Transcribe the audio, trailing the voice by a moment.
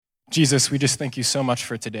Jesus, we just thank you so much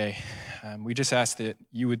for today. We just ask that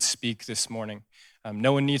you would speak this morning.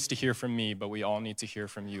 No one needs to hear from me, but we all need to hear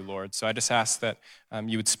from you, Lord. So I just ask that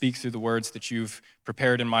you would speak through the words that you've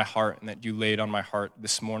prepared in my heart and that you laid on my heart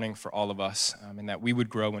this morning for all of us, and that we would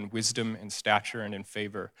grow in wisdom and stature and in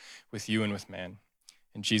favor with you and with man.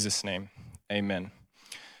 In Jesus' name, amen.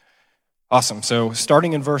 Awesome. So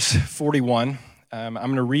starting in verse 41, I'm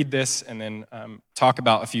going to read this and then talk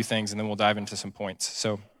about a few things, and then we'll dive into some points.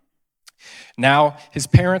 So, now his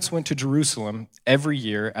parents went to Jerusalem every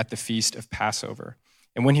year at the feast of Passover.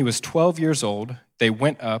 And when he was 12 years old, they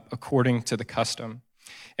went up according to the custom.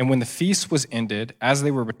 And when the feast was ended, as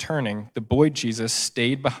they were returning, the boy Jesus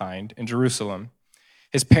stayed behind in Jerusalem.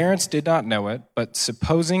 His parents did not know it, but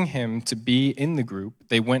supposing him to be in the group,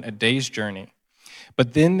 they went a day's journey.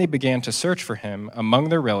 But then they began to search for him among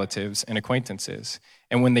their relatives and acquaintances.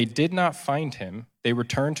 And when they did not find him, they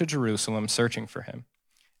returned to Jerusalem searching for him.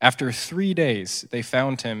 After 3 days, they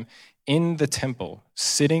found him in the temple,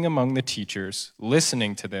 sitting among the teachers,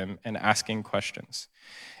 listening to them and asking questions.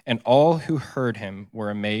 And all who heard him were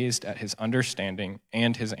amazed at his understanding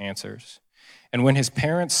and his answers. And when his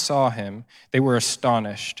parents saw him, they were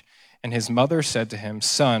astonished. And his mother said to him,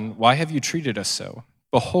 "Son, why have you treated us so?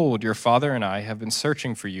 Behold, your father and I have been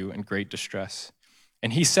searching for you in great distress."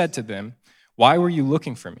 And he said to them, "Why were you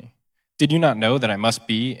looking for me? Did you not know that I must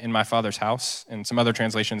be in my father's house?" And some other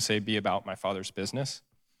translations say, "be about my father's business."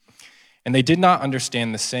 And they did not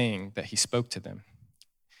understand the saying that he spoke to them.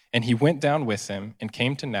 And he went down with them and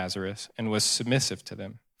came to Nazareth and was submissive to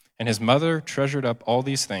them. And his mother treasured up all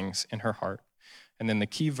these things in her heart. And then the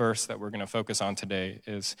key verse that we're going to focus on today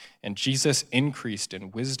is, "And Jesus increased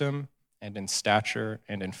in wisdom and in stature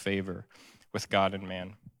and in favor with God and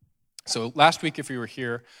man." So last week, if you were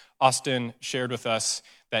here, Austin shared with us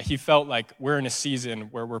that he felt like we're in a season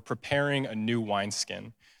where we're preparing a new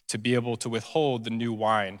wineskin to be able to withhold the new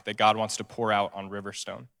wine that God wants to pour out on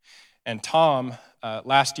Riverstone. And Tom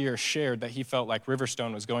last year shared that he felt like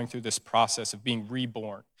Riverstone was going through this process of being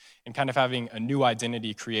reborn and kind of having a new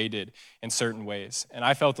identity created in certain ways. And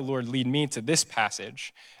I felt the Lord lead me to this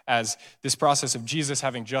passage as this process of Jesus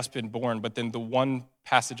having just been born, but then the one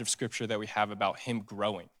passage of scripture that we have about him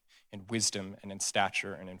growing in wisdom and in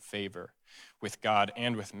stature and in favor with God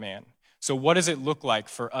and with man. So what does it look like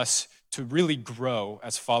for us to really grow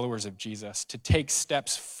as followers of Jesus, to take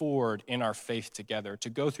steps forward in our faith together, to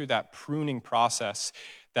go through that pruning process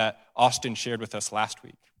that Austin shared with us last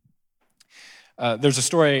week? There's a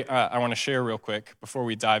story I want to share real quick before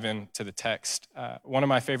we dive into the text. One of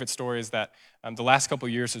my favorite stories that the last couple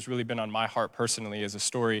of years has really been on my heart personally is a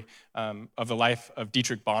story of the life of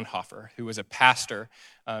Dietrich Bonhoeffer, who was a pastor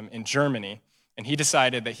in Germany. And he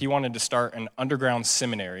decided that he wanted to start an underground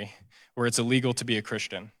seminary where it's illegal to be a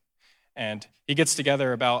Christian. And he gets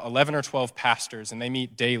together about 11 or 12 pastors, and they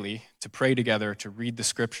meet daily to pray together, to read the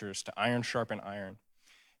scriptures, to iron sharpen iron.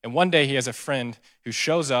 And one day he has a friend who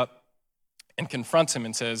shows up and confronts him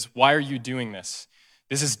and says, "Why are you doing this?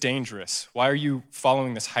 This is dangerous. Why are you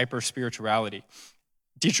following this hyper-spirituality?"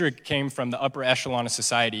 Dietrich came from the upper echelon of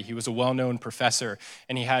society. He was a well-known professor,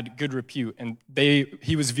 and he had good repute. And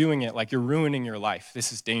he was viewing it like, "You're ruining your life.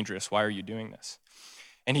 This is dangerous. Why are you doing this?"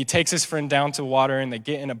 And he takes his friend down to water, and they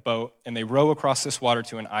get in a boat, and they row across this water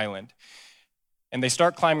to an island. And they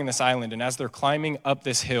start climbing this island, and as they're climbing up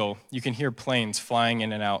this hill, you can hear planes flying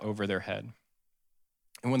in and out over their head.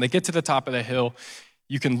 And when they get to the top of the hill,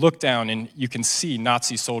 you can look down, and you can see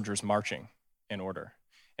Nazi soldiers marching in order,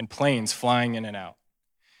 and planes flying in and out.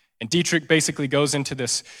 And Dietrich basically goes into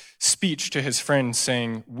this speech to his friends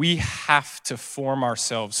saying, "We have to form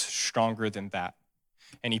ourselves stronger than that."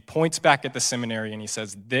 And he points back at the seminary and he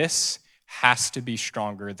says, "This has to be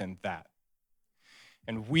stronger than that."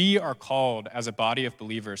 And we are called as a body of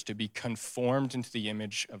believers to be conformed into the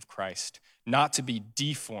image of Christ, not to be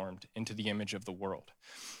deformed into the image of the world.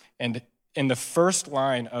 And in the first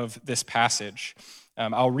line of this passage,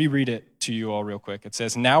 I'll reread it to you all real quick. It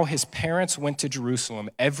says, "Now his parents went to Jerusalem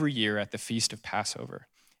every year at the feast of Passover.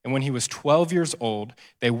 And when he was 12 years old,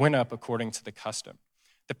 they went up according to the custom."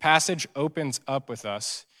 The passage opens up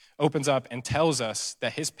and tells us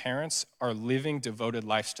that his parents are living devoted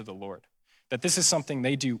lives to the Lord, that this is something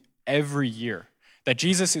they do every year, that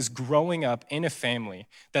Jesus is growing up in a family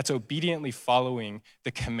that's obediently following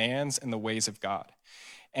the commands and the ways of God.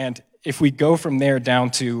 And if we go from there down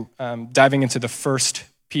to diving into the first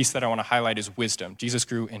piece that I want to highlight is wisdom. Jesus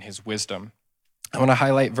grew in his wisdom. I want to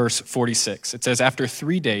highlight verse 46. It says, "After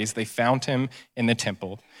 3 days, they found him in the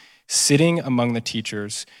temple, sitting among the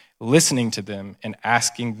teachers, listening to them and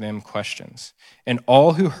asking them questions. And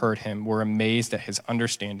all who heard him were amazed at his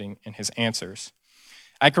understanding and his answers."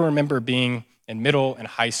 I can remember being in middle and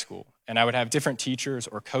high school, and I would have different teachers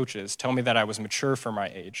or coaches tell me that I was mature for my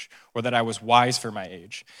age or that I was wise for my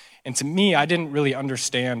age. And to me, I didn't really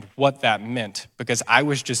understand what that meant because I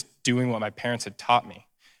was just doing what my parents had taught me.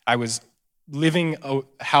 I was living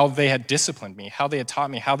how they had disciplined me, how they had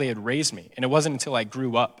taught me, how they had raised me. And it wasn't until I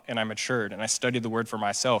grew up and I matured and I studied the word for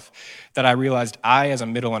myself that I realized I, as a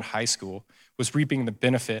middle and high school, was reaping the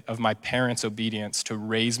benefit of my parents' obedience to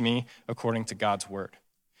raise me according to God's word.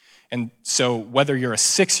 And so whether you're a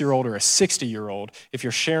 6-year-old or a 60-year-old, if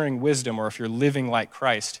you're sharing wisdom or if you're living like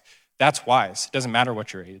Christ, that's wise. It doesn't matter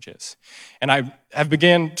what your age is. And I have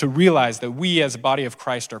began to realize that we as a body of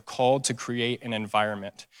Christ are called to create an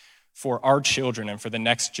environment for our children and for the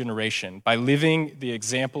next generation by living the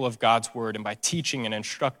example of God's word and by teaching and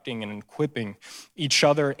instructing and equipping each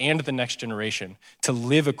other and the next generation to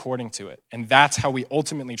live according to it. And that's how we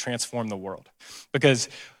ultimately transform the world. Because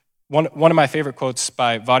one of my favorite quotes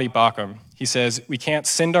by Vadi Bakum, he says, "We can't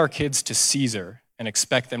send our kids to Caesar and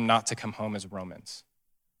expect them not to come home as Romans."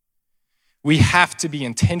 We have to be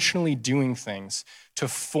intentionally doing things to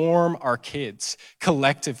form our kids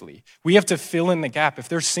collectively. We have to fill in the gap. If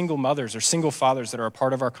there's single mothers or single fathers that are a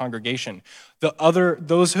part of our congregation,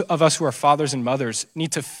 those of us who are fathers and mothers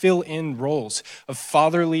need to fill in roles of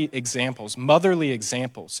fatherly examples, motherly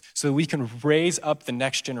examples, so that we can raise up the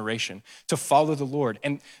next generation to follow the Lord.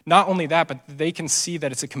 And not only that, but they can see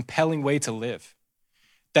that it's a compelling way to live,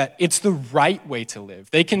 that it's the right way to live.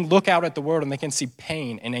 They can look out at the world and they can see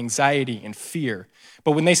pain and anxiety and fear.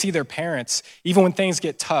 But when they see their parents, even when things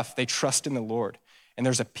get tough, they trust in the Lord. And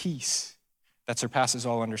there's a peace that surpasses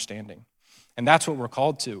all understanding. And that's what we're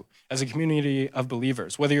called to as a community of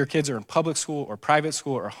believers. Whether your kids are in public school or private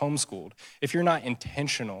school or homeschooled, if you're not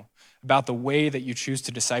intentional about the way that you choose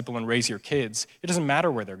to disciple and raise your kids, it doesn't matter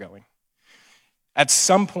where they're going. At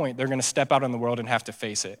some point, they're going to step out in the world and have to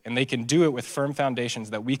face it. And they can do it with firm foundations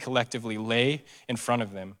that we collectively lay in front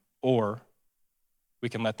of them, or we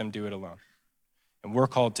can let them do it alone. And we're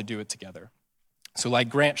called to do it together. So like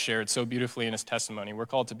Grant shared so beautifully in his testimony, we're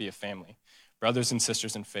called to be a family, brothers and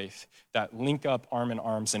sisters in faith, that link up arm in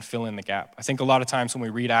arms and fill in the gap. I think a lot of times when we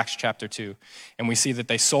read Acts chapter 2, and we see that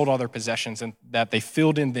they sold all their possessions and that they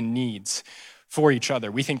filled in the needs for each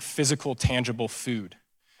other, we think physical, tangible food.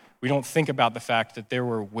 We don't think about the fact that there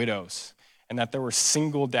were widows and that there were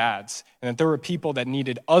single dads and that there were people that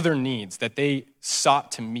needed other needs that they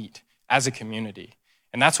sought to meet as a community.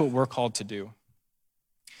 And that's what we're called to do.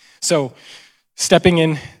 So stepping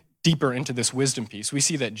in deeper into this wisdom piece, we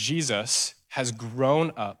see that Jesus has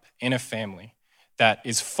grown up in a family that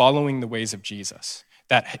is following the ways of Jesus,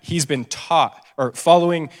 that he's been taught or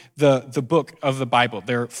following the book of the Bible.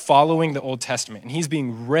 They're following the Old Testament, and he's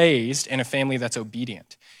being raised in a family that's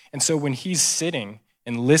obedient. And so when he's sitting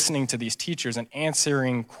and listening to these teachers and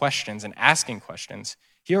answering questions and asking questions,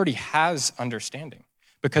 he already has understanding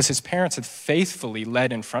because his parents had faithfully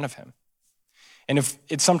led in front of him. And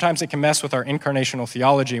sometimes it can mess with our incarnational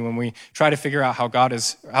theology when we try to figure out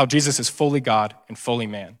how Jesus is fully God and fully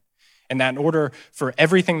man. And that in order for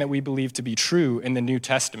everything that we believe to be true in the New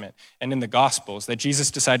Testament and in the Gospels, that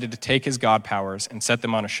Jesus decided to take his God powers and set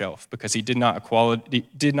them on a shelf because he did not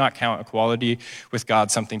count equality with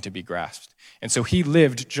God something to be grasped. And so he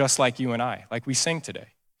lived just like you and I, like we sang today,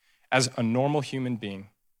 as a normal human being.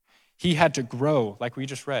 He had to grow, like we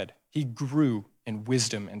just read. He grew in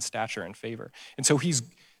wisdom and stature and favor. And so he's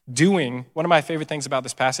doing, one of my favorite things about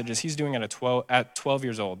this passage is he's doing at 12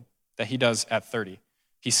 years old that he does at 30.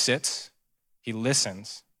 He sits, he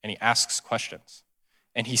listens, and he asks questions.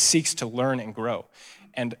 And he seeks to learn and grow.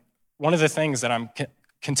 And one of the things that I'm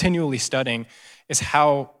continually studying is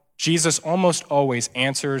how Jesus almost always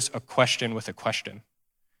answers a question with a question.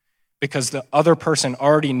 Because the other person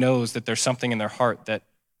already knows that there's something in their heart that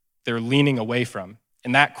they're leaning away from.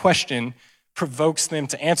 And that question provokes them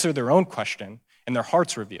to answer their own question, and their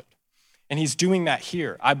heart's revealed. And he's doing that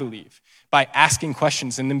here, I believe, by asking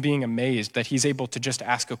questions and then being amazed that he's able to just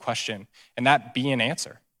ask a question and that be an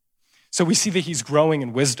answer. So we see that he's growing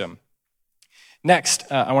in wisdom. Next,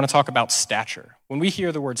 I want to talk about stature. When we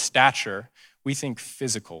hear the word stature, we think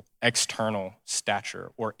physical, external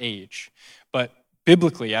stature or age. But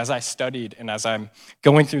biblically, as I studied and as I'm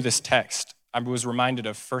going through this text, I was reminded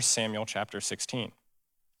of 1 Samuel chapter 16.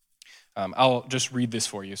 I'll just read this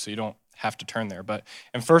for you so you don't have to turn there. But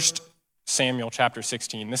in 1 Samuel chapter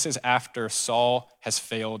 16, this is after Saul has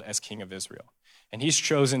failed as king of Israel. And he's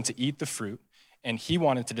chosen to eat the fruit, and he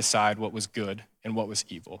wanted to decide what was good and what was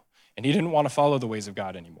evil. And he didn't want to follow the ways of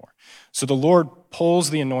God anymore. So the Lord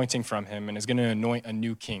pulls the anointing from him and is going to anoint a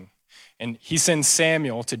new king. And he sends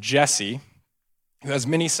Samuel to Jesse, who has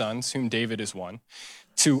many sons, whom David is one,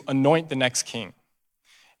 to anoint the next king.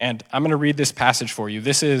 And I'm going to read this passage for you.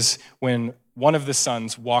 This is when one of the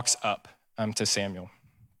sons walks up to Samuel.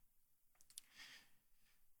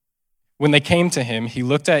 When they came to him, he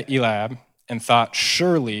looked at Eliab and thought,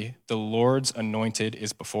 surely the Lord's anointed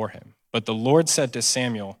is before him. But the Lord said to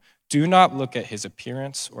Samuel, do not look at his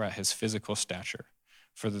appearance or at his physical stature.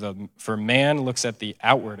 For man looks at the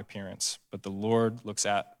outward appearance, but the Lord looks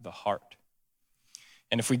at the heart.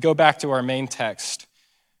 And if we go back to our main text,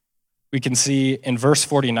 we can see in verse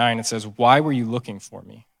 49, it says, why were you looking for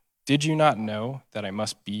me? Did you not know that I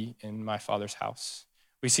must be in my Father's house?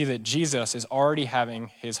 We see that Jesus is already having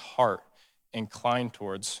his heart inclined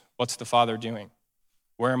towards, what's the Father doing?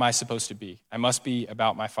 Where am I supposed to be? I must be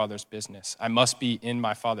about my Father's business. I must be in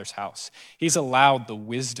my Father's house. He's allowed the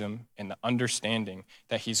wisdom and the understanding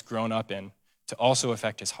that he's grown up in to also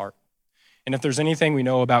affect his heart. And if there's anything we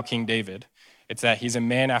know about King David, it's that he's a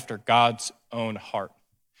man after God's own heart.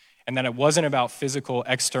 And that it wasn't about physical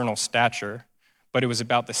external stature, but it was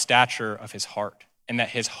about the stature of his heart. And that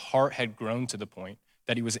his heart had grown to the point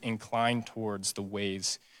that he was inclined towards the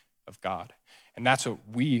ways of God. And that's what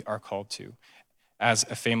we are called to as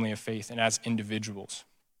a family of faith and as individuals.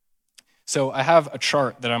 So I have a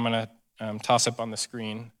chart that I'm going to toss up on the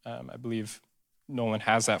screen. I believe Nolan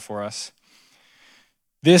has that for us.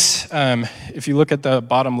 This, if you look at the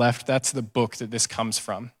bottom left, that's the book that this comes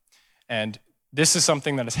from. And this is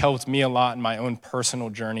something that has helped me a lot in my own personal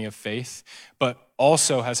journey of faith, but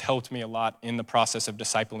also has helped me a lot in the process of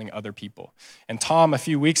discipling other people. And Tom, a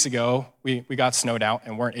few weeks ago, we got snowed out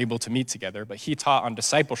and weren't able to meet together, but he taught on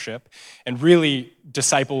discipleship and really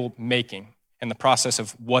disciple making and the process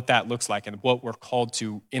of what that looks like and what we're called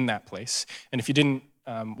to in that place. And if you didn't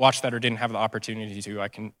watch that or didn't have the opportunity to, I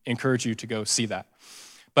can encourage you to go see that.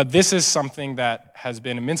 But this is something that has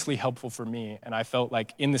been immensely helpful for me, and I felt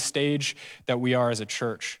like in the stage that we are as a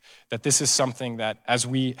church, that this is something that as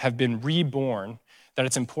we have been reborn, that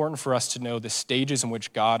it's important for us to know the stages in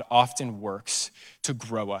which God often works to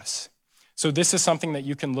grow us. So this is something that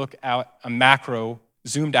you can look at a macro,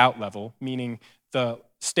 zoomed out level, meaning the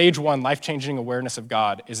stage one, life-changing awareness of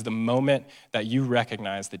God is the moment that you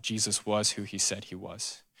recognize that Jesus was who he said he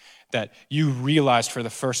was, that you realized for the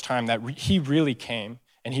first time that he really came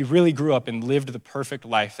and he really grew up and lived the perfect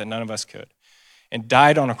life that none of us could, and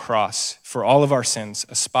died on a cross for all of our sins,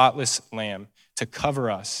 a spotless lamb to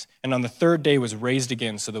cover us, and on the third day was raised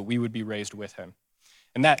again so that we would be raised with him.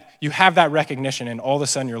 And that you have that recognition, and all of a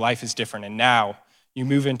sudden your life is different, and now you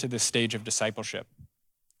move into this stage of discipleship.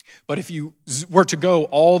 But if you were to go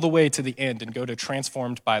all the way to the end and go to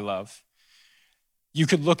transformed by love, you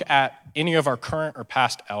could look at any of our current or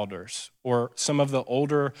past elders or some of the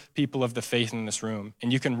older people of the faith in this room,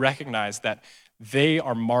 and you can recognize that they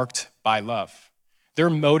are marked by love. Their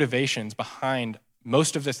motivations behind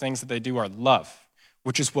most of the things that they do are love,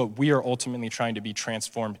 which is what we are ultimately trying to be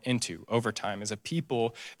transformed into over time as a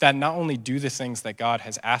people that not only do the things that God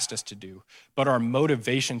has asked us to do, but our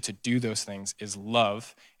motivation to do those things is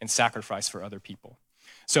love and sacrifice for other people.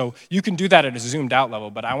 So you can do that at a zoomed out level,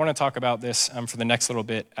 but I want to talk about this for the next little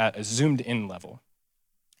bit at a zoomed in level.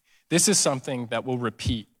 This is something that will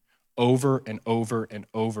repeat over and over and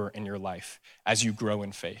over in your life as you grow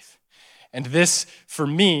in faith. And this, for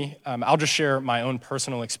me, I'll just share my own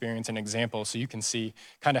personal experience and example so you can see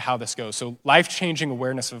kind of how this goes. So life-changing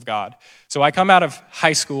awareness of God. So I come out of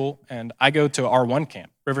high school and I go to our one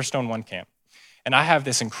camp, Riverstone One Camp. And I have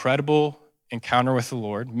this incredible encounter with the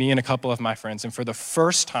Lord, me and a couple of my friends. And for the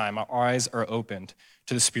first time, our eyes are opened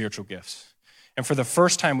to the spiritual gifts. And for the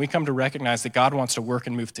first time, we come to recognize that God wants to work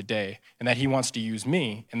and move today, and that he wants to use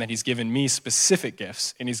me, and that he's given me specific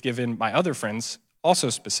gifts, and he's given my other friends also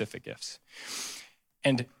specific gifts.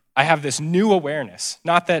 And I have this new awareness,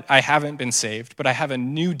 not that I haven't been saved, but I have a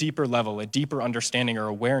new, deeper level, a deeper understanding or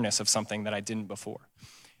awareness of something that I didn't before.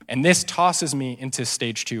 And this tosses me into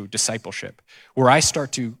stage 2, discipleship, where I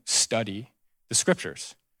start to study the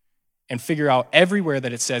scriptures and figure out everywhere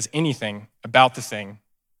that it says anything about the thing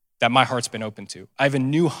that my heart's been open to. I have a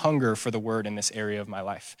new hunger for the word in this area of my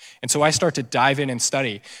life. And so I start to dive in and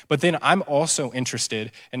study. But then I'm also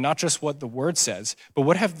interested in not just what the word says, but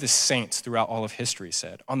what have the saints throughout all of history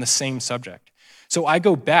said on the same subject. So I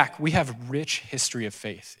go back. We have rich history of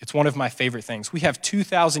faith. It's one of my favorite things. We have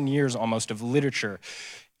 2,000 years almost of literature.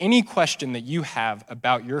 Any question that you have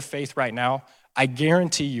about your faith right now, I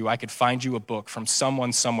guarantee you I could find you a book from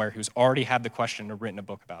someone somewhere who's already had the question or written a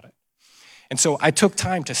book about it. And so I took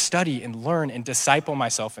time to study and learn and disciple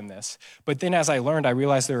myself in this. But then as I learned, I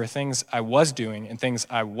realized there were things I was doing and things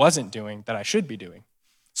I wasn't doing that I should be doing.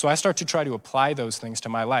 So I start to try to apply those things to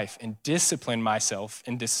my life and discipline myself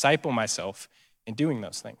and disciple myself in doing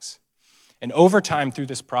those things. And over time, through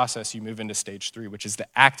this process, you move into stage 3, which is the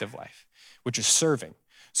active life, which is serving.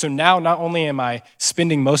 So now not only am I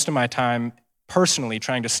spending most of my time personally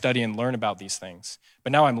trying to study and learn about these things,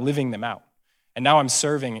 but now I'm living them out. And now I'm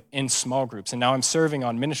serving in small groups, and now I'm serving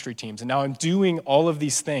on ministry teams, and now I'm doing all of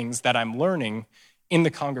these things that I'm learning in the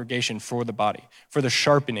congregation for the body, for the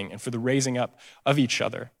sharpening and for the raising up of each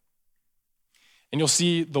other. And you'll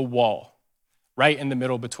see the wall right in the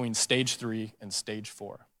middle between stage 3 and stage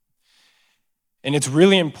 4. And it's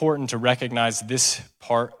really important to recognize this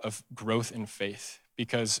part of growth in faith,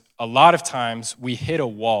 because a lot of times we hit a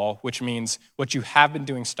wall, which means what you have been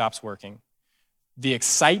doing stops working. The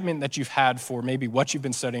excitement that you've had for maybe what you've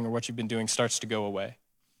been studying or what you've been doing starts to go away.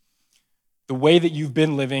 The way that you've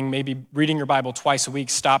been living, maybe reading your Bible twice a week,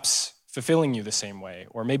 stops fulfilling you the same way,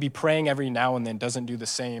 or maybe praying every now and then doesn't do the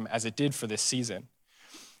same as it did for this season.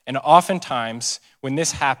 And oftentimes, when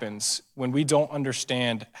this happens, when we don't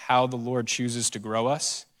understand how the Lord chooses to grow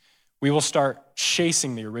us, we will start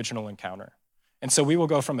chasing the original encounter. And so we will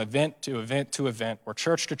go from event to event to event, or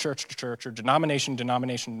church to church to church, or denomination,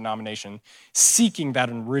 seeking that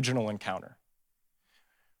original encounter.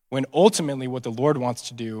 When ultimately what the Lord wants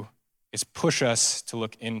to do is push us to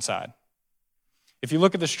look inside. If you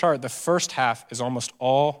look at this chart, the first half is almost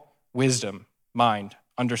all wisdom, mind,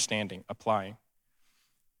 understanding, applying.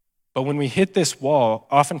 But when we hit this wall,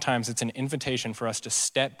 oftentimes it's an invitation for us to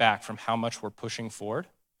step back from how much we're pushing forward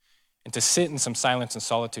and to sit in some silence and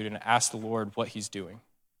solitude and ask the Lord what he's doing.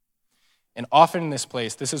 And often in this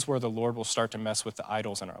place, this is where the Lord will start to mess with the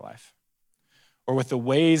idols in our life, or with the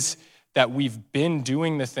ways that we've been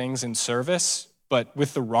doing the things in service, but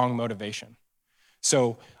with the wrong motivation.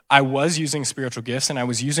 So I was using spiritual gifts and I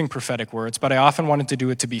was using prophetic words, but I often wanted to do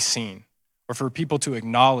it to be seen, or for people to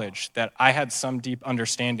acknowledge that I had some deep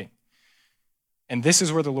understanding. And this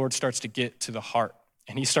is where the Lord starts to get to the heart.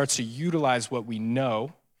 And he starts to utilize what we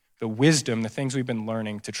know, the wisdom, the things we've been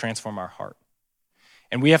learning to transform our heart.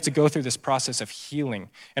 And we have to go through this process of healing.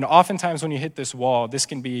 And oftentimes when you hit this wall, this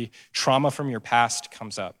can be trauma from your past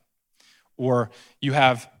comes up. Or you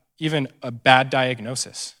have even a bad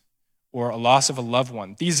diagnosis or a loss of a loved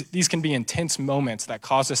one. These can be intense moments that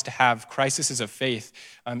cause us to have crises of faith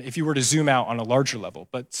if you were to zoom out on a larger level.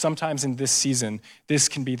 But sometimes in this season, this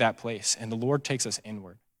can be that place. And the Lord takes us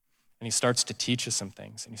inward. And he starts to teach us some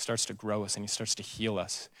things. And he starts to grow us. And he starts to heal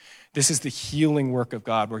us. This is the healing work of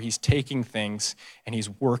God, where he's taking things and he's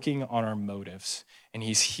working on our motives. And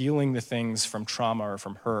he's healing the things from trauma or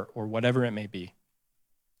from hurt or whatever it may be.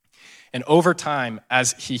 And over time,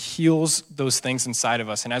 as he heals those things inside of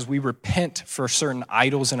us, and as we repent for certain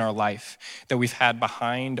idols in our life that we've had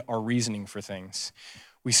behind our reasoning for things,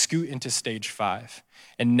 we scoot into stage 5.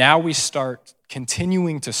 And now we start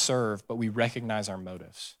continuing to serve, but we recognize our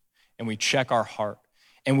motives, and we check our heart,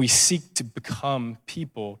 and we seek to become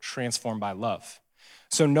people transformed by love.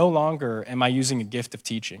 So no longer am I using a gift of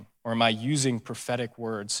teaching, or am I using prophetic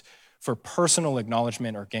words for personal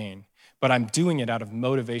acknowledgement or gain, but I'm doing it out of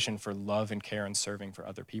motivation for love and care and serving for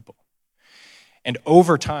other people. And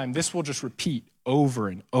over time, this will just repeat over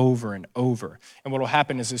and over and over. And what will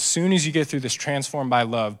happen is as soon as you get through this transformed by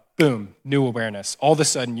love, boom, new awareness. All of a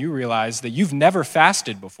sudden, you realize that you've never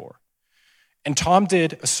fasted before. And Tom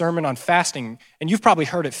did a sermon on fasting, and you've probably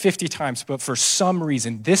heard it 50 times, but for some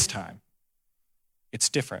reason, this time, it's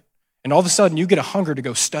different. And all of a sudden, you get a hunger to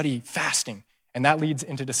go study fasting, and that leads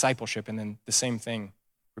into discipleship, and then the same thing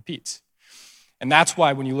repeats. And that's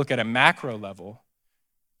why when you look at a macro level,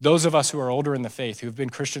 those of us who are older in the faith, who have been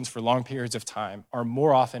Christians for long periods of time, are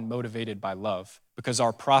more often motivated by love, because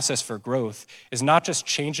our process for growth is not just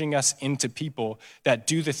changing us into people that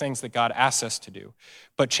do the things that God asks us to do,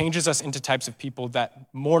 but changes us into types of people that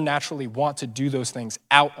more naturally want to do those things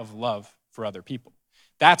out of love for other people.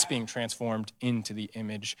 That's being transformed into the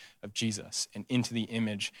image of Jesus and into the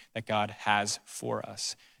image that God has for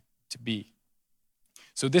us to be.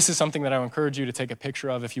 So this is something that I would encourage you to take a picture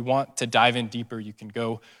of. If you want to dive in deeper, you can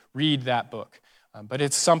go read that book. But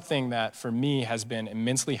it's something that for me has been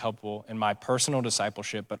immensely helpful in my personal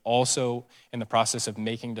discipleship, but also in the process of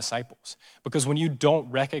making disciples. Because when you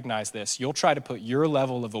don't recognize this, you'll try to put your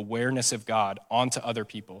level of awareness of God onto other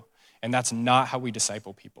people. And that's not how we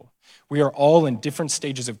disciple people. We are all in different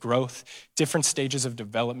stages of growth, different stages of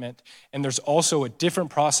development, and there's also a different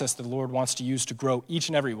process the Lord wants to use to grow each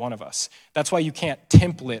and every one of us. That's why you can't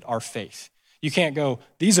template our faith. You can't go,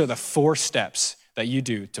 these are the 4 steps that you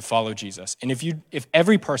do to follow Jesus. And if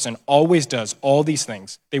every person always does all these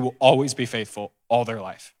things, they will always be faithful all their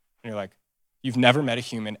life. And you're like, you've never met a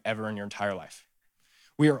human ever in your entire life.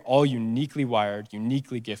 We are all uniquely wired,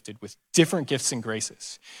 uniquely gifted with different gifts and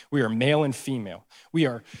graces. We are male and female. We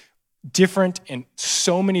are different in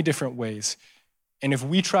so many different ways. And if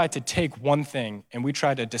we try to take one thing and we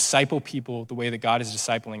try to disciple people the way that God is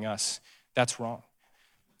discipling us, that's wrong.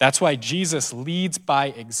 That's why Jesus leads by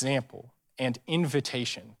example and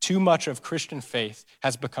invitation. Too much of Christian faith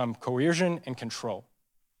has become coercion and control.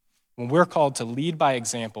 When we're called to lead by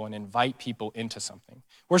example and invite people into something,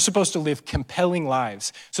 we're supposed to live compelling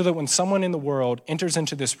lives so that when someone in the world enters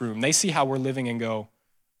into this room, they see how we're living and go,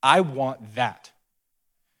 I want that.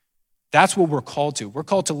 That's what we're called to. We're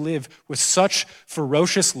called to live with such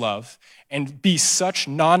ferocious love and be such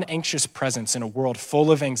non-anxious presence in a world full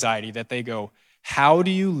of anxiety that they go, how do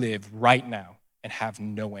you live right now and have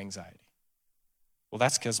no anxiety? Well,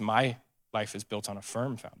 that's because my life is built on a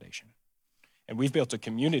firm foundation. And we've built a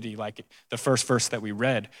community like the first verse that we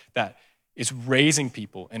read that is raising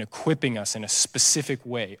people and equipping us in a specific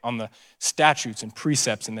way on the statutes and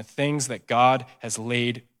precepts and the things that God has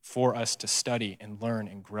laid for us to study and learn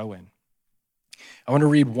and grow in. I want to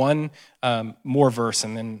read one more verse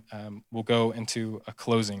and then we'll go into a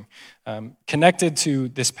closing. Connected to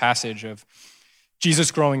this passage of Jesus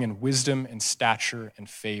growing in wisdom and stature and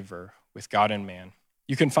favor with God and man.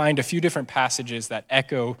 You can find a few different passages that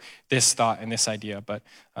echo this thought and this idea, but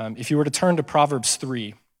if you were to turn to Proverbs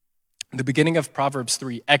 3, the beginning of Proverbs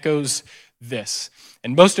 3 echoes this.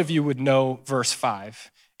 And most of you would know verse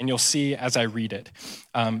 5, and you'll see as I read it.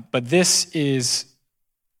 But this is,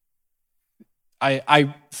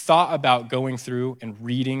 I thought about going through and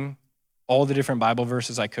reading all the different Bible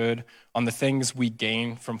verses I could on the things we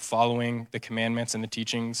gain from following the commandments and the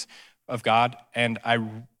teachings of God, and I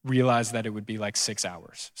realized that it would be like 6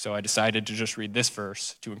 hours. So I decided to just read this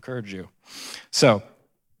verse to encourage you. So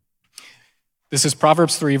this is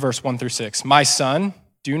Proverbs 3, verse 1 through 6. My son,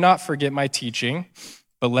 do not forget my teaching,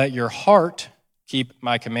 but let your heart keep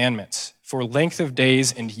my commandments. For length of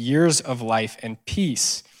days and years of life and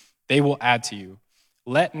peace they will add to you.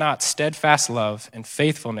 Let not steadfast love and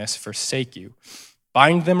faithfulness forsake you.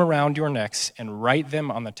 Bind them around your necks and write them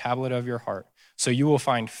on the tablet of your heart, so you will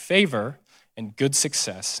find favor and good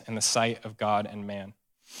success in the sight of God and man.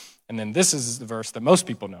 And then this is the verse that most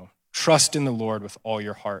people know. Trust in the Lord with all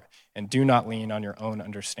your heart and do not lean on your own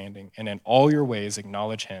understanding. And in all your ways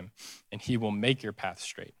acknowledge him and he will make your path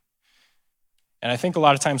straight. And I think a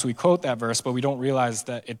lot of times we quote that verse, but we don't realize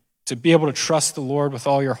that to be able to trust the Lord with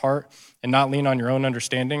all your heart and not lean on your own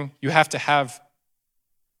understanding, you have to have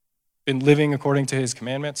been living according to his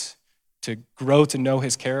commandments, to grow to know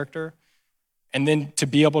his character, and then to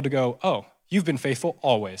be able to go, oh, you've been faithful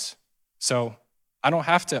always. So I don't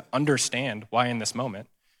have to understand why in this moment,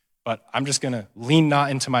 but I'm just going to lean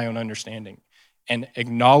not into my own understanding and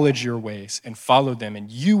acknowledge your ways and follow them, and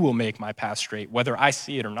you will make my path straight, whether I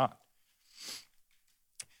see it or not.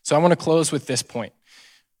 So I want to close with this point.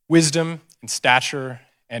 Wisdom and stature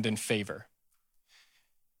and in favor.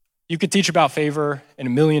 You could teach about favor in a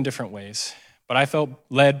million different ways, but I felt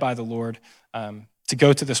led by the Lord to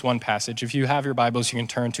go to this one passage. If you have your Bibles, you can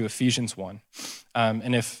turn to Ephesians 1.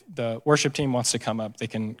 And if the worship team wants to come up, they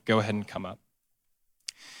can go ahead and come up.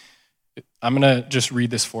 I'm going to just read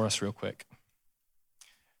this for us real quick.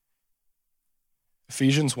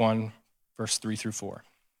 Ephesians 1, verse 3 through 4.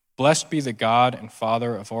 Blessed be the God and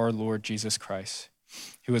Father of our Lord Jesus Christ,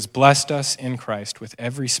 who has blessed us in Christ with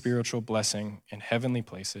every spiritual blessing in heavenly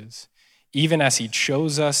places, even as he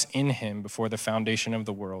chose us in him before the foundation of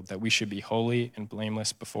the world, that we should be holy and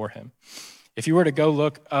blameless before him. If you were to go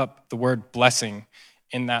look up the word blessing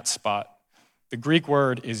in that spot, the Greek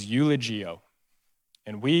word is eulogio,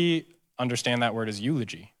 and we understand that word as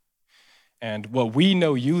eulogy. And what we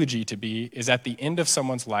know eulogy to be is at the end of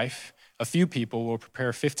someone's life, a few people will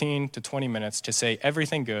prepare 15 to 20 minutes to say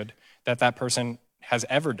everything good that that person has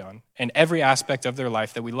ever done in every aspect of their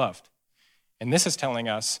life that we loved. And this is telling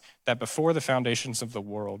us that before the foundations of the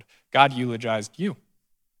world, God eulogized you.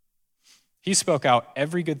 He spoke out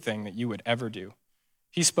every good thing that you would ever do.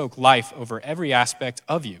 He spoke life over every aspect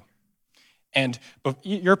of you. And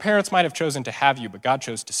your parents might have chosen to have you, but God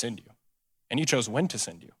chose to send you. And he chose when to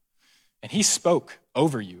send you. And he spoke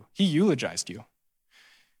over you. He eulogized you.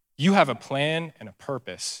 You have a plan and a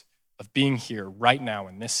purpose of being here right now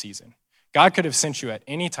in this season. God could have sent you at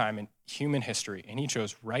any time in human history, and he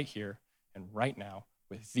chose right here and right now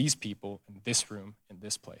with these people in this room, in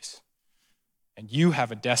this place. And you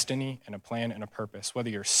have a destiny and a plan and a purpose, whether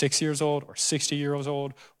you're 6 years old or 60 years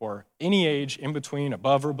old or any age in between,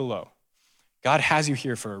 above or below. God has you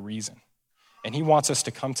here for a reason. And he wants us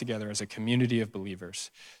to come together as a community of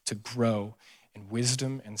believers to grow in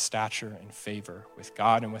wisdom and stature and favor with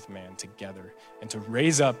God and with man together, and to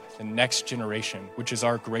raise up the next generation, which is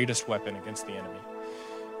our greatest weapon against the enemy.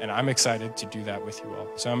 And I'm excited to do that with you all.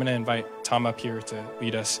 So I'm going to invite Tom up here to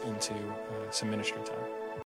lead us into some ministry time.